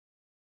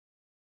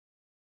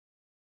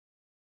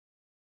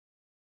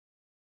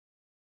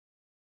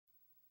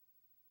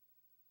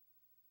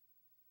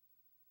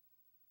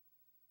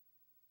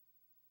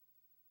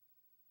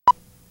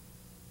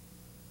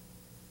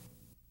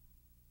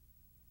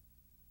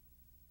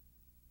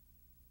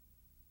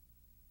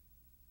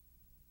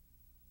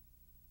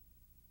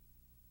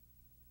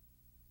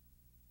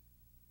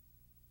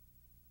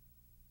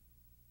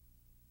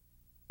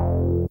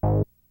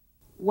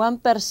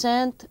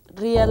1%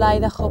 real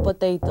Idaho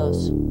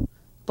potatoes,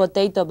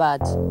 potato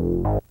buds.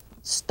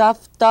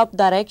 Stuff top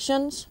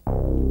directions,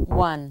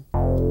 1.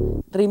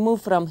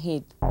 Remove from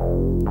heat,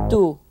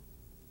 2.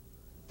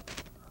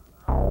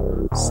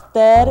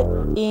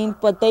 Stir in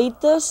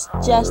potatoes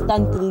just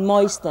until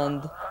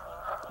moistened.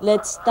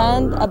 Let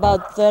stand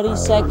about 30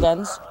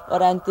 seconds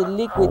or until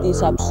liquid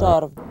is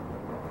absorbed.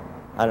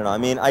 I don't know, I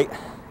mean, I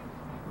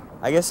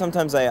guess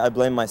sometimes I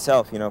blame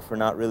myself, you know, for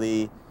not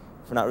really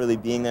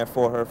being there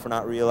for her, for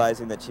not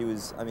realizing that she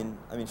was, I mean,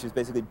 she was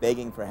basically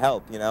begging for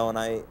help, you know, and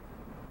I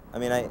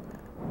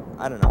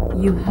don't know.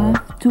 You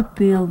have to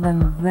peel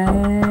them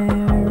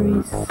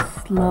very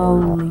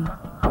slowly,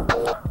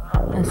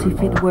 as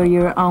if it were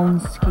your own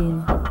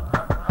skin.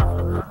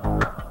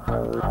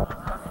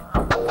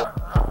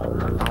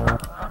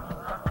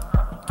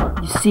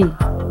 You see,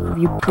 if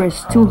you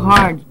press too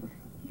hard,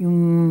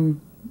 you're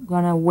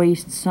gonna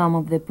waste some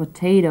of the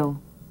potato.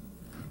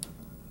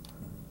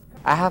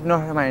 I have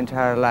known her my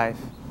entire life,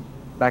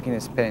 back in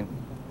Spain.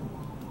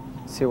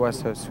 She was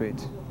so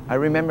sweet. I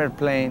remember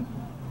playing.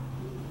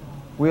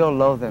 We all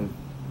love them.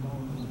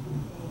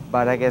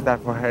 But I guess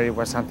that for her it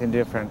was something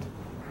different.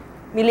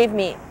 Believe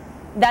me,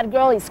 that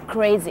girl is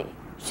crazy.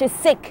 She's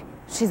sick.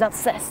 She's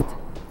obsessed.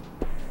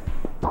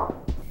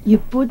 You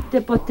put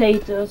the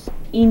potatoes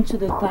into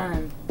the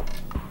pan.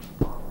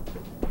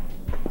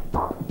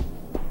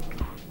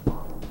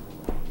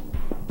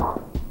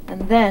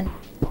 And then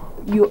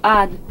you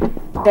add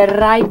the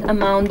right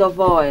amount of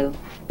oil.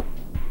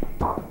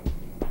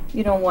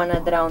 You don't want to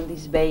drown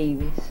these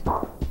babies.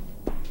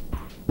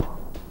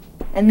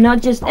 And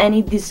not just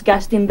any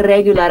disgusting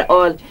regular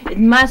oil. It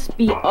must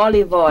be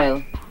olive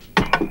oil.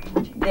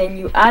 Then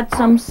you add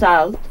some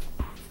salt.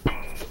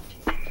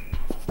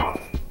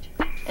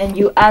 And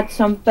you add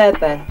some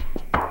pepper.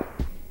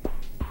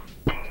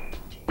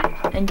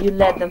 And you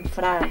let them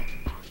fry.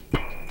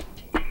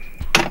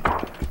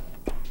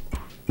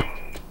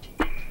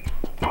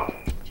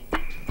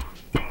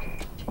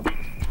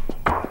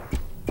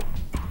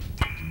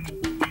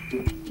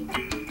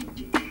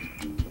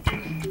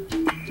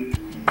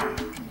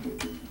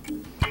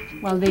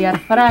 While they are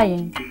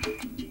frying,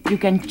 you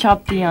can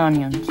chop the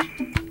onions.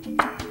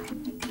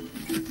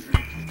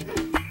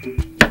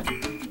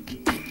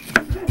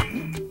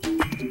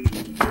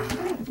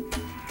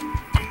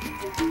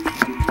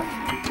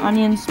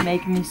 Onions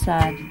make me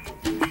sad.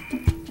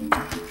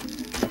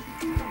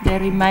 They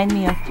remind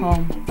me of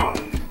home.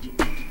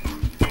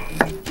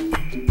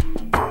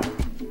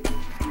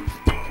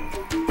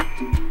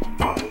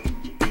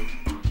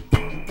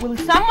 Will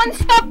someone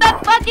stop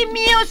that fucking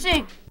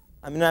music?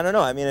 I mean, I don't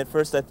know. I mean, at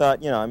first I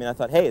thought, you know, I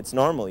thought, hey, it's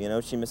normal, you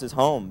know, she misses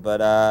home.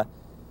 But,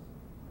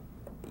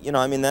 you know,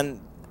 I mean, then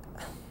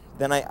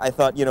I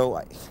thought, you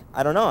know,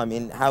 I don't know. I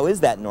mean, how is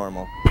that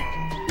normal?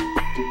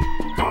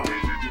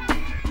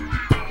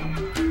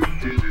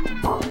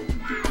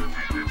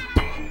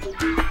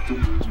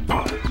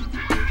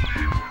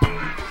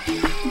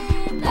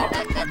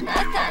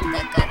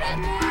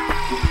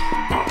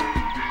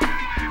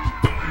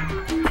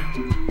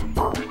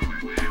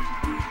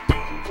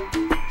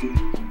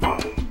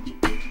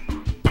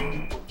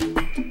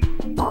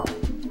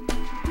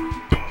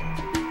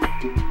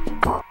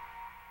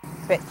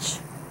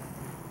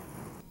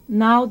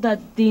 Now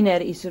that dinner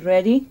is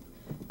ready,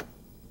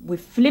 we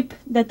flip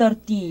the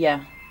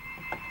tortilla.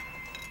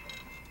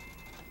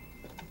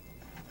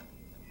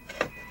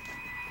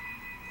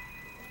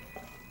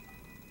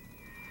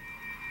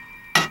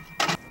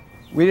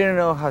 We didn't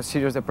know how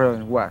serious the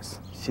problem was.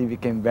 She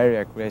became very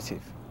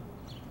aggressive.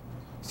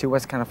 She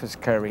was kind of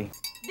scary.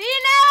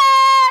 Dinner!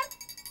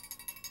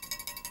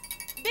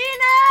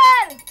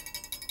 Dinner!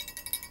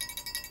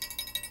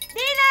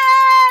 Dinner!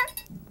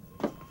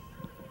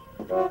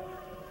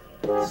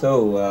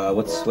 So,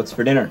 what's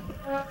for dinner?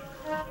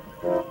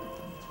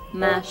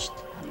 Mashed.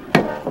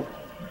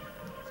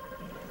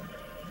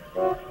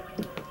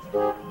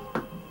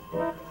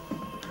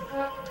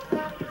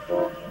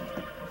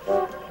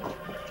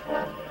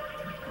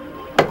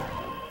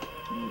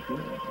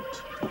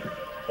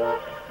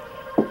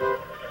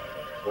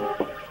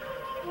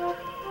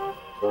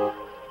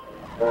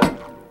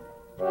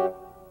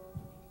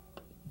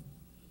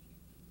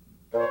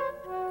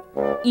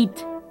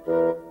 Eat.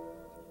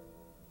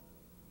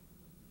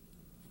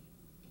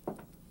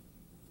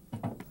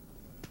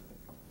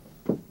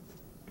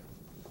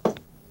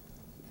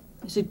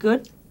 Is it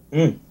good?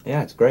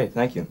 Yeah, it's great.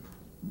 Thank you.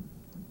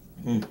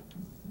 And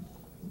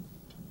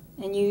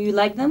you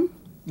like them?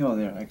 Oh,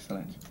 they're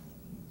excellent.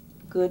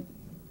 Good.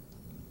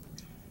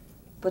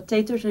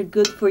 Potatoes are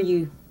good for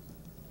you.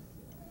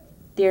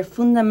 They are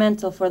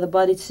fundamental for the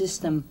body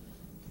system.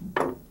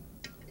 The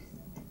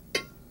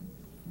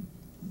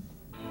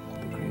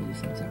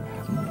craziest things ever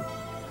happened to me.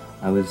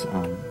 I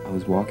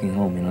was walking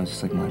home and I was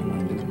just like minding my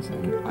own business,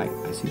 and I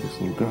see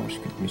this little girl. She's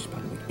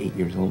probably like 8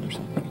 years old or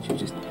something. And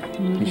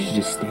she's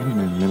just standing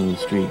in the middle of the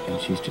street, and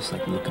she's just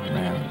like looking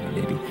around. And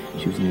maybe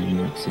she was in New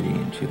York City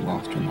and she had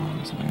lost her mom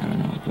or something. I don't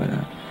know. But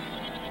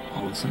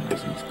all of a sudden I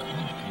see this car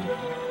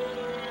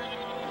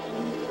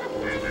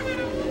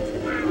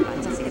coming.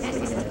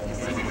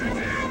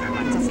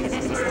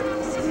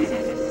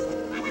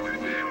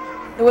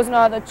 There was no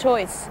other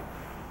choice.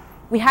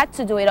 We had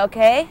to do it,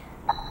 okay?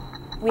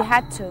 We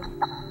had to.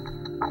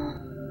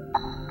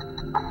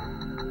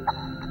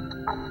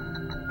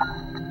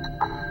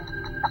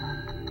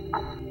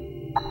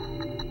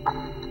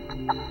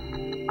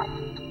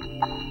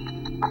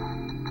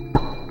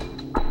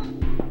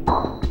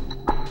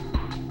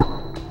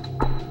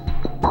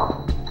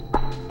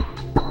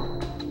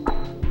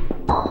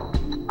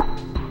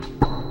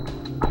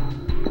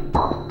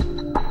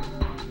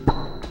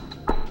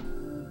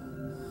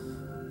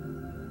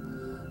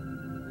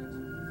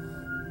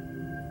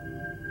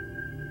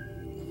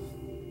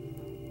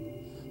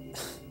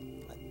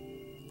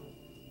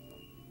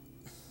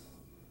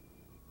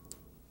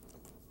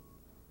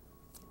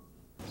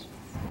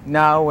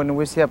 Now, when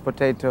we see a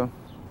potato,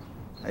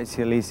 I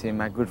see Lizzie,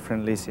 my good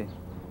friend Lizzie.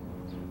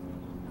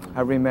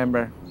 I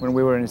remember when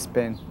we were in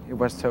Spain, it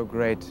was so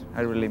great.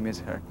 I really miss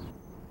her.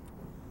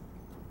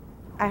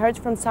 I heard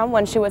from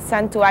someone she was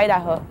sent to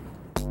Idaho.